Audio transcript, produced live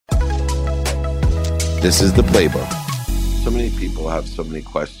This is the playbook. So many people have so many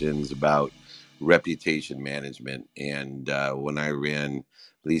questions about reputation management. And when I ran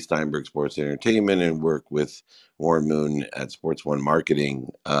Lee Steinberg Sports Entertainment and worked with Warren Moon at Sports One Marketing,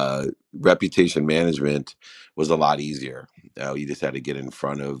 reputation management was a lot easier. You just had to get in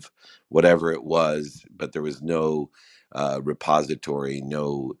front of whatever it was, but there was no repository,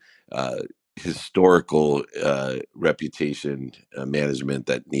 no historical reputation management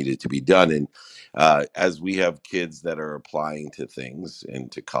that needed to be done. And as we have kids that are applying to things,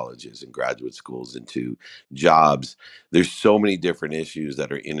 into colleges and graduate schools, into jobs, there's so many different issues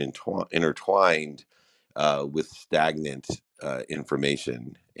that are intertwined with stagnant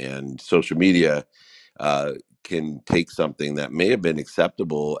information. And social media can take something that may have been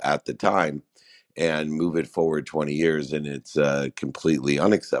acceptable at the time and move it forward 20 years, and it's completely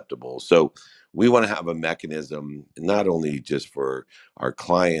unacceptable. So we want to have a mechanism, not only just for our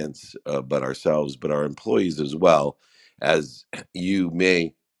clients, but ourselves, but our employees as well, as you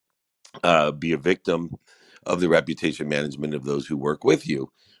may be a victim of the reputation management of those who work with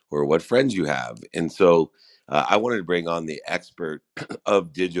you or what friends you have. And so I wanted to bring on the expert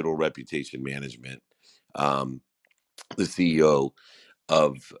of digital reputation management, the CEO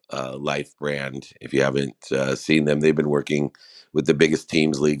of Life Brand. If you haven't seen them, they've been working with the biggest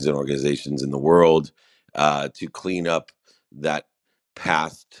teams, leagues, and organizations in the world to clean up that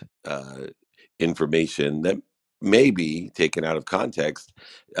past information that may be taken out of context,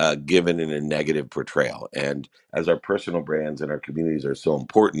 given in a negative portrayal. And as our personal brands and our communities are so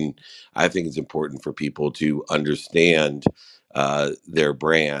important, I think it's important for people to understand their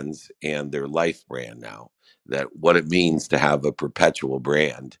brands and their life brand now, that what it means to have a perpetual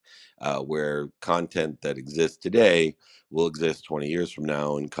brand, where content that exists today will exist 20 years from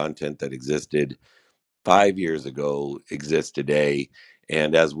now, and content that existed 5 years ago exists today.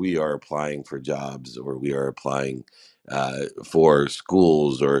 And as we are applying for jobs, or we are applying for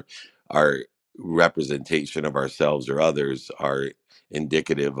schools, or our representation of ourselves or others are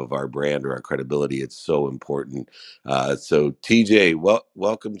indicative of our brand or our credibility, it's so important. So TJ,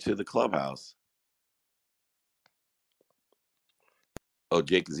 welcome to the clubhouse. Oh,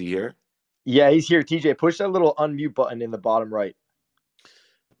 Jake, is he here? Yeah, he's here. TJ, push that little unmute button in the bottom right.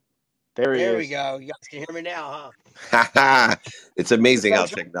 There he is. There we go. You guys can hear me now, huh? It's amazing how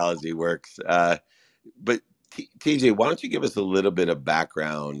technology works. But TJ, why don't you give us a little bit of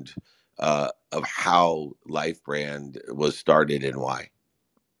background of how Life Brand was started and why?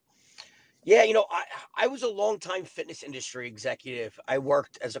 Yeah, I was a longtime fitness industry executive. I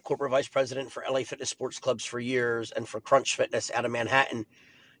worked as a corporate vice president for LA Fitness Sports Clubs for years and for Crunch Fitness out of Manhattan.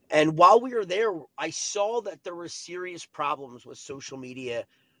 And while we were there, I saw that there were serious problems with social media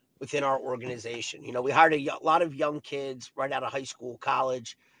within our organization. We hired a lot of young kids right out of high school,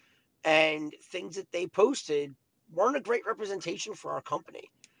 college, and things that they posted weren't a great representation for our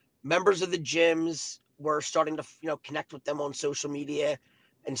company. Members of the gyms were starting to, connect with them on social media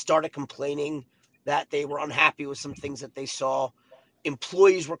and started complaining that they were unhappy with some things that they saw.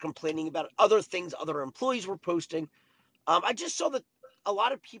 Employees were complaining about other things other employees were posting. I just saw that a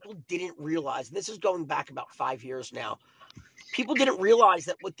lot of people didn't realize, and this is going back about 5 years now, people didn't realize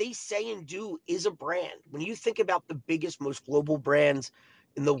that what they say and do is a brand. When you think about the biggest, most global brands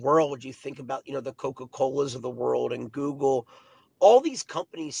in the world, you think about, the Coca-Colas of the world and Google. All these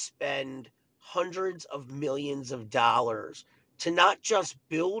companies spend hundreds of millions of dollars to not just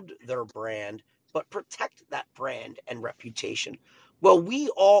build their brand, but protect that brand and reputation. Well, we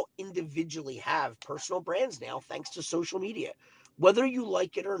all individually have personal brands now, thanks to social media. Whether you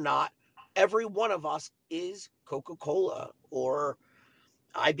like it or not, every one of us is Coca-Cola or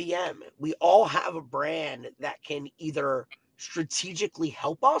IBM. We all have a brand that can either strategically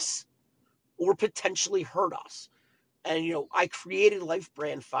help us or potentially hurt us. And, I created Life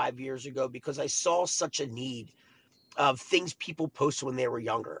Brand 5 years ago because I saw such a need of things people posted when they were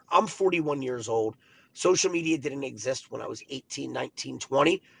younger. I'm 41 years old. Social media didn't exist when I was 18, 19,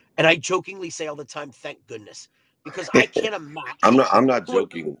 20. And I jokingly say all the time, thank goodness, because I can't imagine. I'm not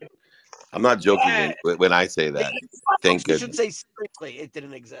joking. I'm not joking when I say that. Thank goodness. goodness. Should say seriously, it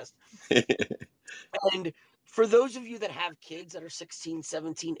didn't exist. And for those of you that have kids that are 16,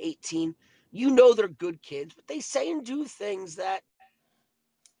 17, 18, they're good kids, but they say and do things that.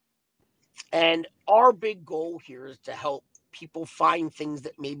 And our big goal here is to help people find things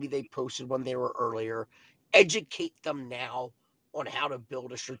that maybe they posted when they were earlier, educate them now on how to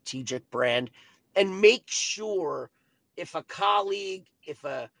build a strategic brand, and make sure if a colleague, if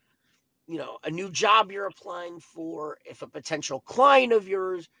a new job you're applying for, if a potential client of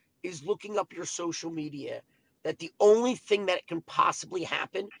yours is looking up your social media, that the only thing that can possibly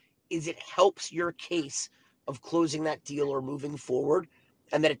happen is it helps your case of closing that deal or moving forward,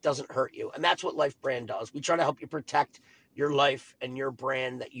 and that it doesn't hurt you. And that's what Life Brand does. We try to help you protect your life and your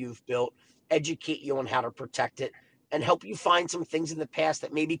brand that you've built, educate you on how to protect it, and help you find some things in the past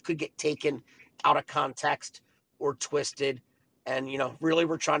that maybe could get taken out of context or twisted. And, really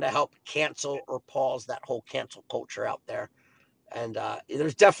we're trying to help cancel or pause that whole cancel culture out there. And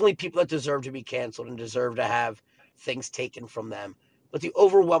there's definitely people that deserve to be canceled and deserve to have things taken from them. But the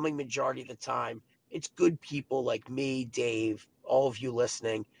overwhelming majority of the time, it's good people like me, Dave, all of you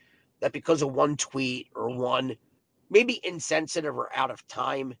listening, that because of one tweet or one maybe insensitive or out of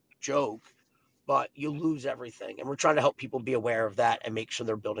time joke, but you lose everything. And we're trying to help people be aware of that and make sure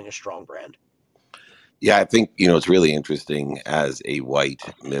they're building a strong brand. Yeah, I think, it's really interesting as a white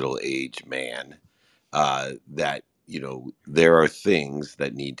middle-aged man that, there are things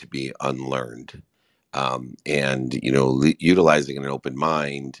that need to be unlearned. And, utilizing an open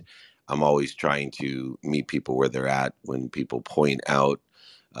mind, I'm always trying to meet people where they're at when people point out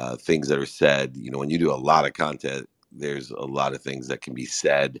things that are said. When you do a lot of content, there's a lot of things that can be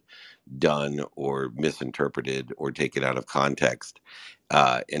said, done, or misinterpreted or taken out of context.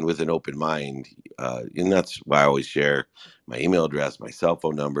 And with an open mind, and that's why I always share my email address, my cell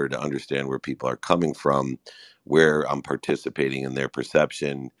phone number to understand where people are coming from, where I'm participating in their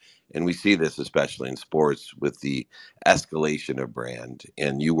perception. And we see this especially in sports with the escalation of brand.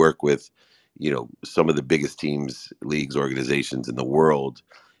 And you work with, some of the biggest teams, leagues, organizations in the world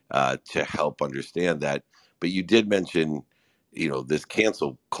to help understand that. But you did mention, this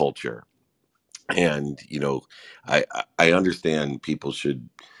cancel culture. And I understand people should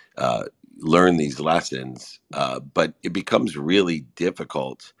uh, learn these lessons, but it becomes really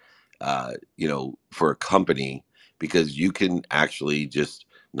difficult, for a company, because you can actually just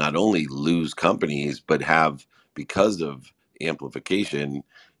not only lose companies but have, because of amplification,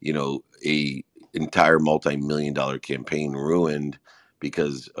 a entire multi-million-dollar campaign ruined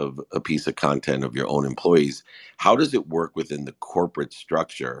because of a piece of content of your own employees. How does it work within the corporate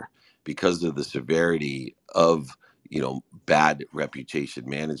structure? Because of the severity of bad reputation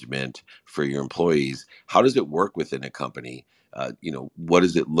management for your employees, how does it work within a company? What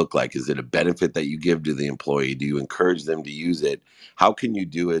does it look like? Is it a benefit that you give to the employee? Do you encourage them to use it? How can you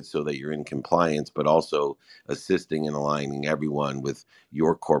do it so that you're in compliance but also assisting and aligning everyone with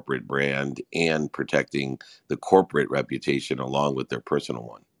your corporate brand and protecting the corporate reputation along with their personal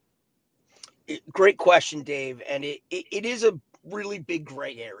one? Great question, Dave. And it is a really big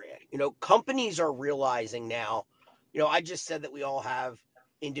gray area. Companies are realizing now, I just said that we all have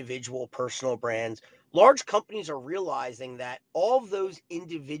individual personal brands. Large companies are realizing that all of those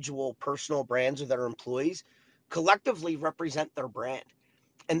individual personal brands of their employees collectively represent their brand.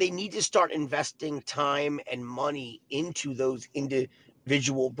 And they need to start investing time and money into those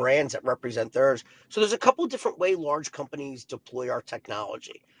individual brands that represent theirs. So there's a couple different ways large companies deploy our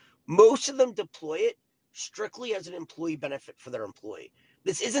technology. Most of them deploy it strictly as an employee benefit for their employee.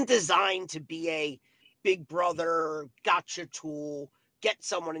 This isn't designed to be a big brother gotcha tool, get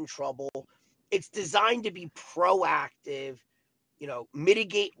someone in trouble. It's designed to be proactive,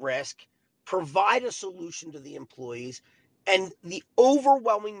 mitigate risk, provide a solution to the employees. And the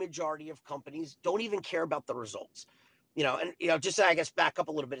overwhelming majority of companies don't even care about the results. Just to, I guess, back up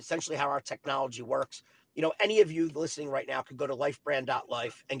a little bit, essentially how our technology works. Any of you listening right now could go to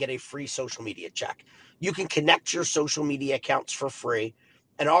lifebrand.life and get a free social media check. You can connect your social media accounts for free,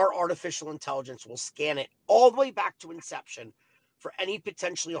 and our artificial intelligence will scan it all the way back to inception for any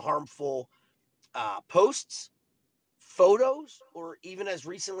potentially harmful posts, photos, or even as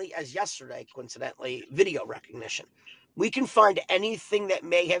recently as yesterday, coincidentally, video recognition. We can find anything that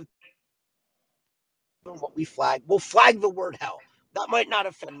may have been what we flag. We'll flag the word hell. That might not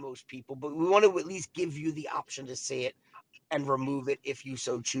offend most people, but we want to at least give you the option to see it and remove it if you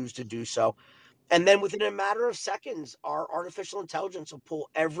so choose to do so. And then within a matter of seconds, our artificial intelligence will pull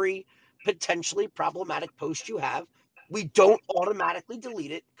every potentially problematic post you have. We don't automatically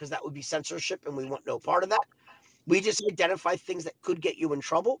delete it because that would be censorship and we want no part of that. We just identify things that could get you in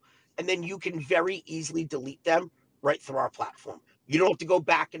trouble, and then you can very easily delete them right through our platform. You don't have to go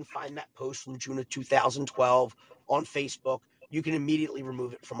back and find that post from June of 2012 on Facebook. You can immediately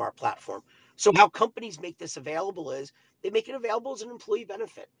remove it from our platform. So how companies make this available is they make it available as an employee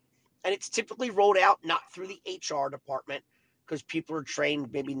benefit. And it's typically rolled out not through the HR department because people are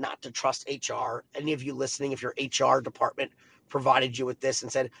trained maybe not to trust HR. Any of you listening, if your HR department provided you with this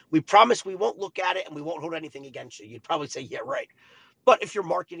and said, we promise we won't look at it and we won't hold anything against you, you'd probably say, yeah, right. But if your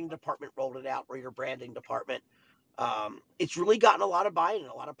marketing department rolled it out or your branding department, it's really gotten a lot of buy-in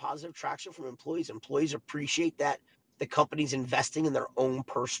and a lot of positive traction from employees. Employees appreciate that the company's investing in their own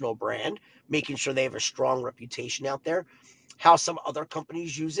personal brand, making sure they have a strong reputation out there. How some other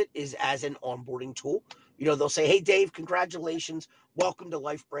companies use it is as an onboarding tool. They'll say, hey, Dave, congratulations. Welcome to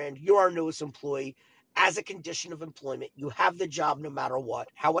Life Brand. You're our newest employee. As a condition of employment, you have the job no matter what.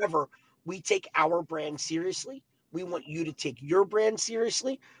 However, we take our brand seriously. We want you to take your brand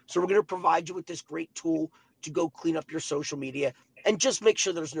seriously. So we're going to provide you with this great tool to go clean up your social media and just make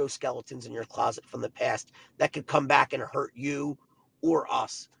sure there's no skeletons in your closet from the past that could come back and hurt you or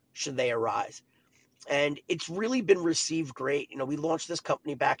us should they arise. And it's really been received great. We launched this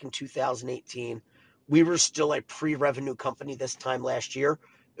company back in 2018. We were still a pre-revenue company this time last year.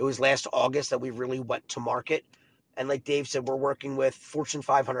 It was last August that we really went to market. And like Dave said, we're working with Fortune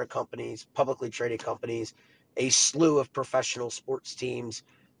 500 companies, publicly traded companies, a slew of professional sports teams,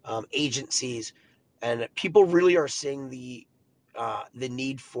 agencies, and people really are seeing the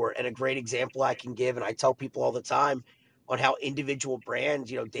need for it. And a great example I can give, and I tell people all the time, on how individual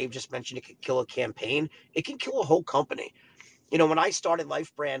brands, Dave just mentioned it could kill a campaign. It can kill a whole company. When I started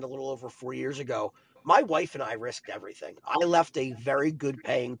Life Brand a little over 4 years ago, my wife and I risked everything. I left a very good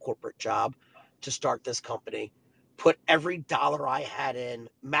paying corporate job to start this company, put every dollar I had in,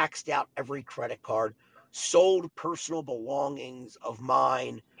 maxed out every credit card, sold personal belongings of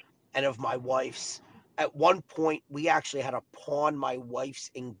mine and of my wife's. At one point, we actually had to pawn my wife's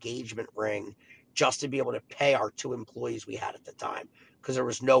engagement ring just to be able to pay our 2 employees we had at the time, because there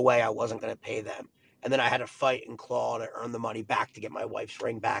was no way I wasn't going to pay them. And then I had to fight and claw to earn the money back to get my wife's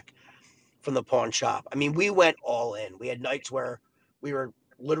ring back from the pawn shop. I mean, we went all in. We had nights where we were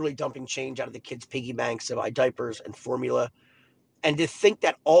literally dumping change out of the kids' piggy banks to buy diapers and formula. And to think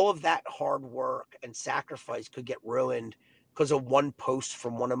that all of that hard work and sacrifice could get ruined because of one post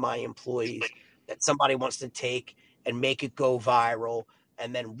from one of my employees that somebody wants to take and make it go viral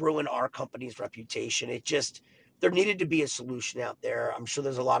and then ruin our company's reputation. There needed to be a solution out there. I'm sure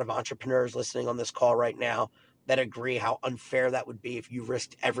there's a lot of entrepreneurs listening on this call right now that agree how unfair that would be if you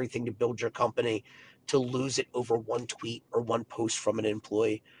risked everything to build your company to lose it over one tweet or one post from an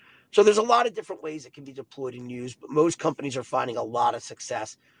employee. So there's a lot of different ways it can be deployed and used, but most companies are finding a lot of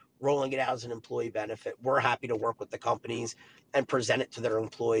success rolling it out as an employee benefit. We're happy to work with the companies and present it to their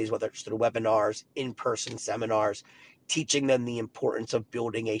employees, whether it's through webinars, in-person seminars, teaching them the importance of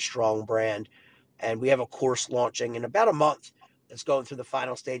building a strong brand. And we have a course launching in about a month that's going through the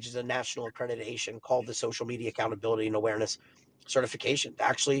final stages of national accreditation called the Social Media Accountability and Awareness Certification to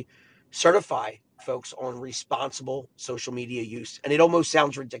actually certify folks on responsible social media use. And it almost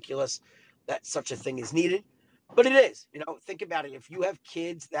sounds ridiculous that such a thing is needed, but it is. Think about it. If you have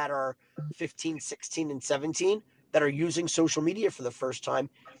kids that are 15, 16, and 17 that are using social media for the first time,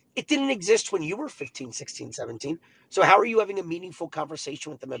 it didn't exist when you were 15, 16, 17. So how are you having a meaningful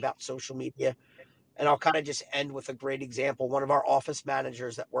conversation with them about social media? And I'll kind of just end with a great example. One of our office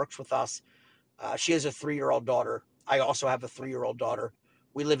managers that works with us, she has a 3-year-old daughter. I also have a 3-year-old daughter.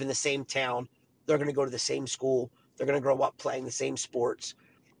 We live in the same town. They're going to go to the same school. They're going to grow up playing the same sports.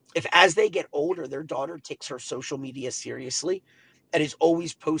 If as they get older, their daughter takes her social media seriously and is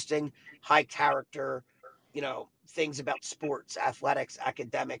always posting high character, things about sports, athletics,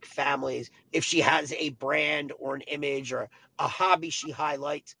 academic, families, if she has a brand or an image or a hobby she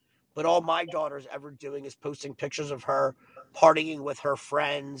highlights, but all my daughter's ever doing is posting pictures of her partying with her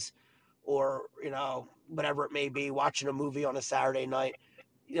friends or, whatever it may be, watching a movie on a Saturday night.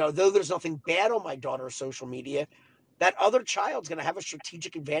 Though there's nothing bad on my daughter's social media, that other child's going to have a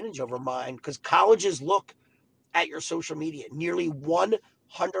strategic advantage over mine because colleges look at your social media. Nearly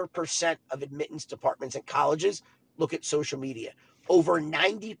 100% of admittance departments at colleges look at social media. Over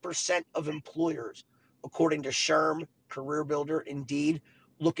 90% of employers, according to SHRM, Career Builder, Indeed,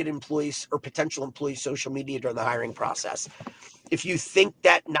 look at employees or potential employees' social media during the hiring process. If you think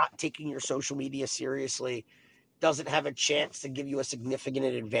that not taking your social media seriously doesn't have a chance to give you a significant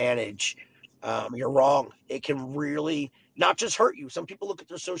advantage, you're wrong. It can really not just hurt you. Some people look at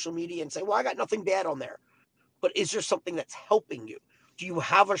their social media and say, well, I got nothing bad on there. But is there something that's helping you? Do you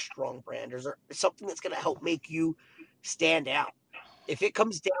have a strong brand? Is there something that's going to help make you stand out? If it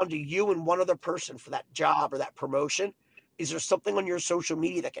comes down to you and one other person for that job or that promotion, is there something on your social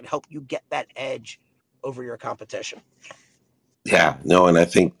media that can help you get that edge over your competition? Yeah, no, and I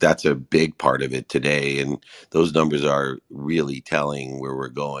think that's a big part of it today. And those numbers are really telling where we're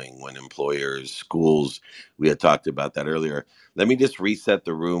going when employers, schools, we had talked about that earlier. Let me just reset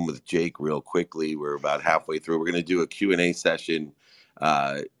the room with Jake real quickly. We're about halfway through. We're going to do a Q&A session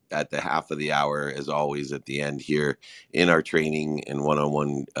at the half of the hour, as always, at the end here in our training and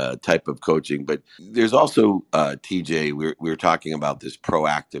one-on-one type of coaching. But there's also, TJ, we're talking about this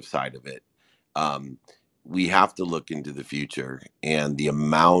proactive side of it. we have to look into the future and the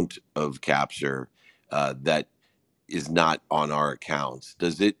amount of capture that is not on our accounts.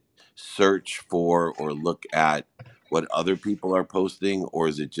 Does it search for or look at what other people are posting, or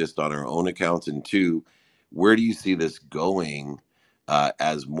is it just on our own accounts? And two, where do you see this going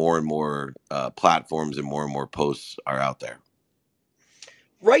as more and more platforms and more posts are out there?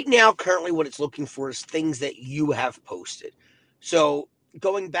 Right now, currently, what it's looking for is things that you have posted. So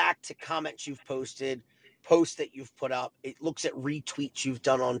going back to comments you've posted, posts that you've put up, it looks at retweets you've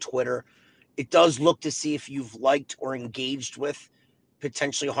done on Twitter. It does look to see if you've liked or engaged with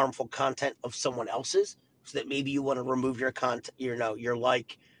potentially harmful content of someone else's, so that maybe you want to remove your content, your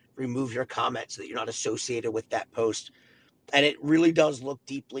like, remove your comment so that you're not associated with that post. And it really does look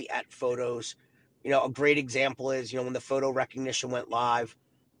deeply at photos. A great example is, when the photo recognition went live,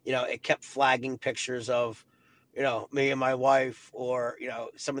 it kept flagging pictures of, me and my wife, or,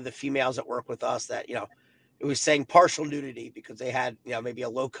 some of the females that work with us that, it was saying partial nudity because they had, maybe a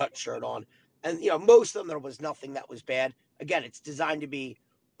low cut shirt on. And, most of them, there was nothing that was bad. Again, it's designed to be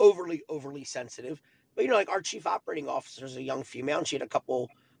overly sensitive. But, like our chief operating officer is a young female, and she had a couple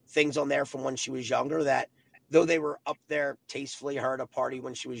things on there from when she was younger that, though they were up there tastefully, her at a party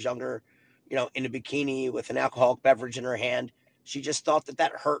when she was younger, in a bikini with an alcoholic beverage in her hand, she just thought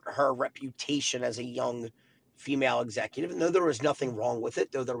that hurt her reputation as a young female executive. And though there was nothing wrong with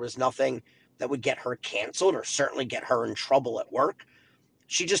it, though there was nothing that would get her canceled or certainly get her in trouble at work,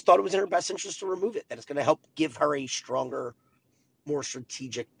 she just thought it was in her best interest to remove it, that it's going to help give her a stronger, more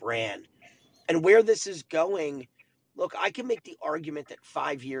strategic brand. And where this is going, look, I can make the argument that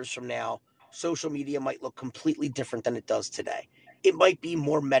 5 years from now, social media might look completely different than it does today. It might be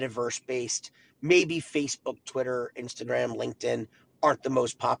more metaverse based. Maybe Facebook, Twitter, Instagram, LinkedIn aren't the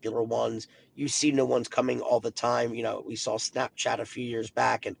most popular ones. You see new ones coming all the time. We saw Snapchat a few years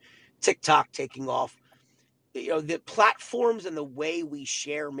back and TikTok taking off. The platforms and the way we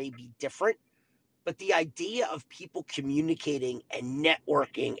share may be different, but the idea of people communicating and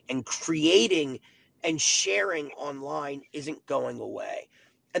networking and creating and sharing online isn't going away.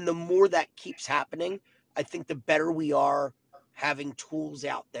 And the more that keeps happening, I think the better we are having tools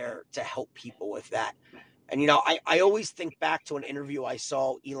out there to help people with that. And, I always think back to an interview I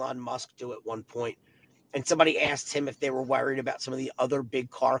saw Elon Musk do at one point, and somebody asked him if they were worried about some of the other big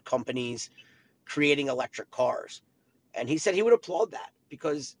car companies creating electric cars. And he said he would applaud that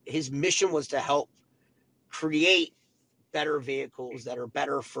because his mission was to help create better vehicles that are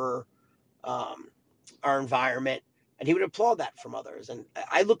better for our environment. And he would applaud that from others. And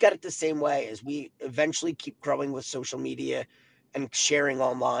I look at it the same way. As we eventually keep growing with social media and sharing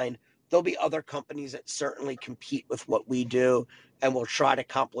online, there'll be other companies that certainly compete with what we do and will try to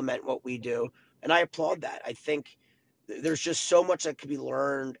complement what we do. And I applaud that. I think there's just so much that could be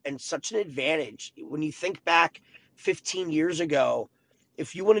learned and such an advantage. When you think back 15 years ago,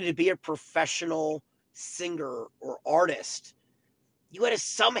 if you wanted to be a professional singer or artist, you had to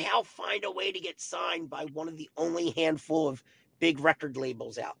somehow find a way to get signed by one of the only handful of big record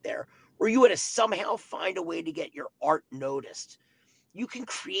labels out there, or you had to somehow find a way to get your art noticed. You can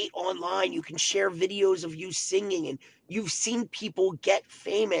create online, you can share videos of you singing, and you've seen people get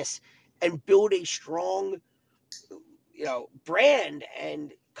famous and build a strong, brand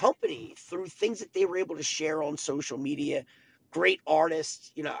and company through things that they were able to share on social media. Great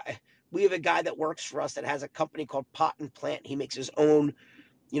artists, we have a guy that works for us that has a company called Pot and Plant. He makes his own,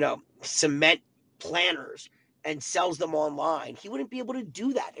 cement planters and sells them online. He wouldn't be able to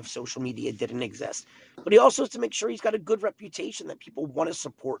do that if social media didn't exist. But he also has to make sure he's got a good reputation, that people want to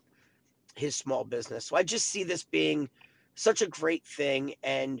support his small business. So I just see this being such a great thing.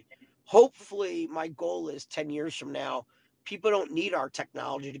 And hopefully my goal is 10 years from now, people don't need our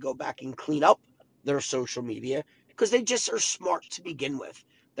technology to go back and clean up their social media because they just are smart to begin with.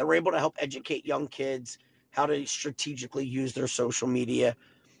 That we're able to help educate young kids how to strategically use their social media.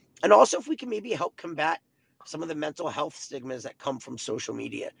 And also if we can maybe help combat some of the mental health stigmas that come from social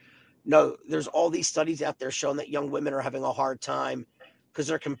media. No, there's all these studies out there showing that young women are having a hard time because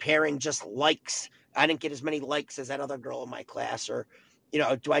they're comparing just likes. I didn't get as many likes as that other girl in my class, or,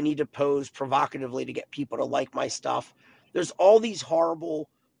 do I need to pose provocatively to get people to like my stuff? There's all these horrible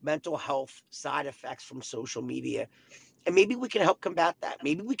mental health side effects from social media. And maybe we can help combat that.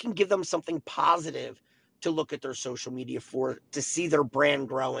 Maybe we can give them something positive to look at their social media for, to see their brand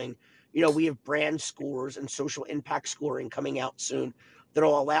growing. We have brand scores and social impact scoring coming out soon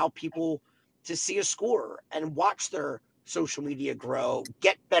that'll allow people to see a score and watch their social media grow,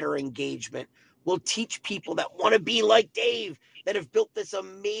 get better engagement. We'll teach people that want to be like Dave, that have built this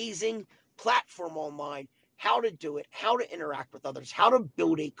amazing platform online, how to do it, how to interact with others, how to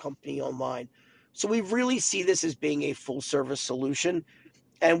build a company online. So we really see this as being a full service solution.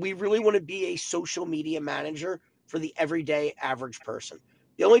 And we really want to be a social media manager for the everyday average person.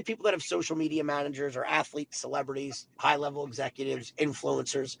 The only people that have social media managers are athletes, celebrities, high level executives,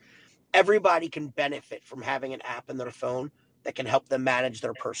 influencers. Everybody can benefit from having an app in their phone that can help them manage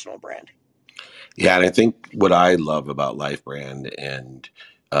their personal brand. Yeah, and I think what I love about Life Brand and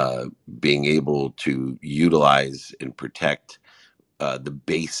being able to utilize and protect the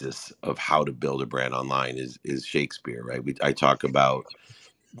basis of how to build a brand online is Shakespeare, right? I talk about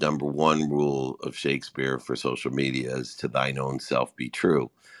number one rule of Shakespeare for social media is to thine own self be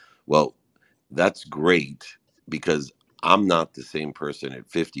true. Well, that's great because I'm not the same person at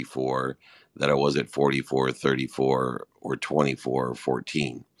 54 that I was at 44, 34, or 24 or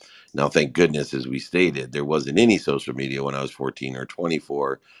 14. Now, thank goodness, as we stated, there wasn't any social media when I was 14 or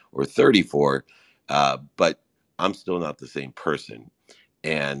 24 or 34, but I'm still not the same person.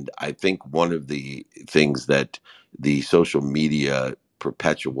 And I think one of the things that the social media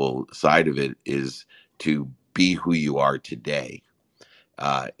perpetual side of it is to be who you are today.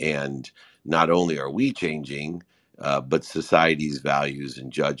 And not only are we changing, but society's values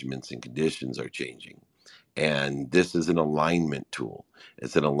and judgments and conditions are changing. And this is an alignment tool.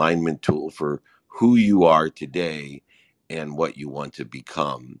 It's an alignment tool for who you are today and what you want to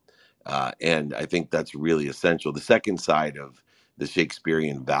become. And I think that's really essential. The second side of the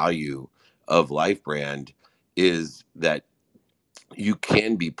Shakespearean value of Life Brand is that you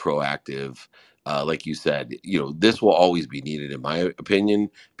can be proactive. Like you said, this will always be needed, in my opinion,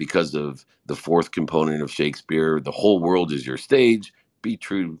 because of the fourth component of Shakespeare. The whole world is your stage. Be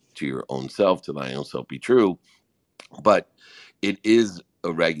true to your own self, to thine own self be true. But it is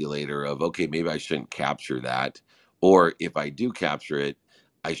a regulator of, okay, maybe I shouldn't capture that. Or if I do capture it,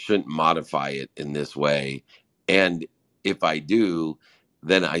 I shouldn't modify it in this way. And if I do,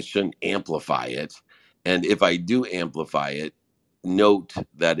 then I shouldn't amplify it. And if I do amplify it, note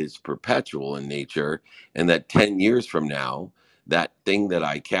that it's perpetual in nature and that 10 years from now, that thing that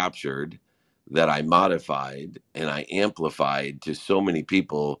I captured, that I modified and I amplified to so many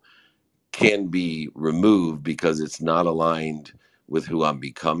people can be removed because it's not aligned with who I'm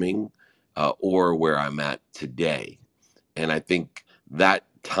becoming or where I'm at today. And I think that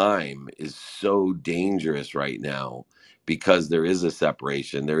time is so dangerous right now because there is a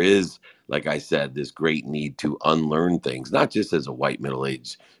separation. There is, like I said, this great need to unlearn things, not just as a white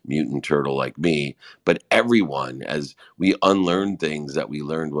middle-aged mutant turtle like me, but everyone, as we unlearn things that we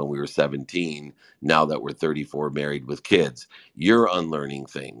learned when we were 17, now that we're 34 married with kids. You're unlearning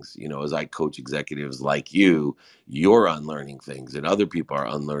things. As I coach executives like you're unlearning things and other people are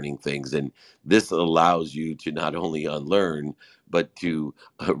unlearning things. And this allows you to not only unlearn, but to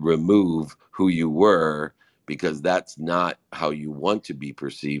remove who you were, because that's not how you want to be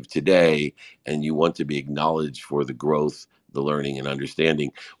perceived today. And you want to be acknowledged for the growth, the learning, and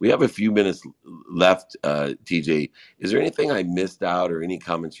understanding. We have a few minutes left, TJ. Is there anything I missed out or any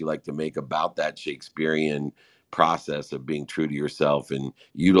comments you like to make about that Shakespearean process of being true to yourself and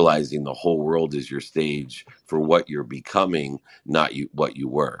utilizing the whole world as your stage for what you're becoming, not what you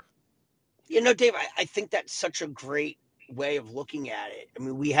were? Dave, I think that's such a great way of looking at it. I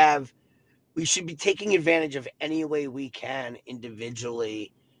mean, we should be taking advantage of any way we can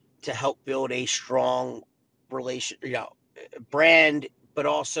individually to help build a strong brand, but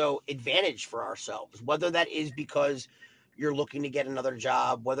also advantage for ourselves. Whether that is because you're looking to get another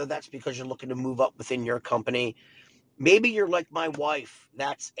job, whether that's because you're looking to move up within your company. Maybe you're like my wife,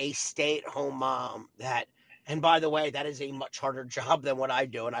 that's a stay-at-home mom and by the way, that is a much harder job than what I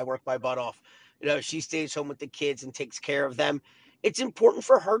do, and I work my butt off. She stays home with the kids and takes care of them. It's important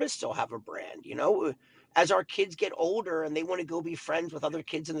for her to still have a brand, as our kids get older and they want to go be friends with other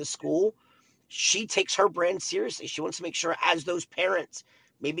kids in the school. She takes her brand seriously. She wants to make sure, as those parents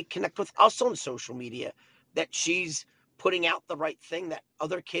maybe connect with us on social media, that she's putting out the right thing, that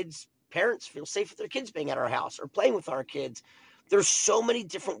other kids, parents feel safe with their kids being at our house or playing with our kids. There's so many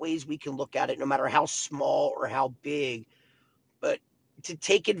different ways we can look at it, no matter how small or how big, but to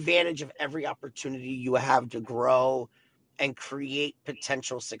take advantage of every opportunity you have to grow and create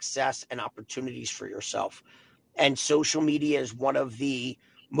potential success and opportunities for yourself. And social media is one of the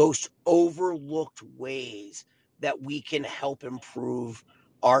most overlooked ways that we can help improve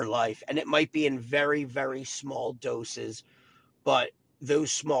our life. And it might be in very, very small doses, but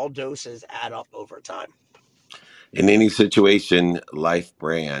those small doses add up over time. In any situation, Life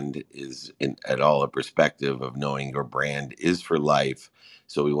Brand is at all a perspective of knowing your brand is for life.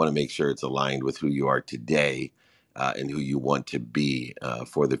 So we want to make sure it's aligned with who you are today and who you want to be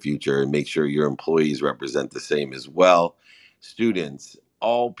for the future, and make sure your employees represent the same as well. Students,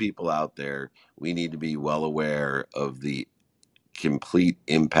 all people out there, we need to be well aware of the complete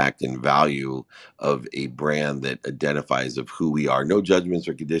impact and value of a brand that identifies of who we are. No judgments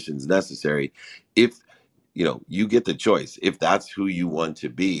or conditions necessary. If you get the choice, if that's who you want to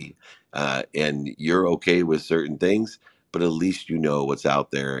be, and you're okay with certain things, but at least you know what's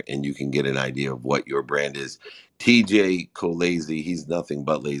out there and you can get an idea of what your brand is. TJ Colazzi, he's nothing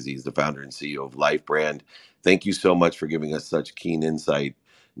but lazy. He's the founder and CEO of Life Brand. Thank you so much for giving us such keen insight,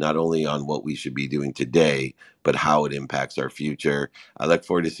 not only on what we should be doing today, but how it impacts our future. I look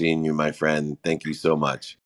forward to seeing you, my friend. Thank you so much.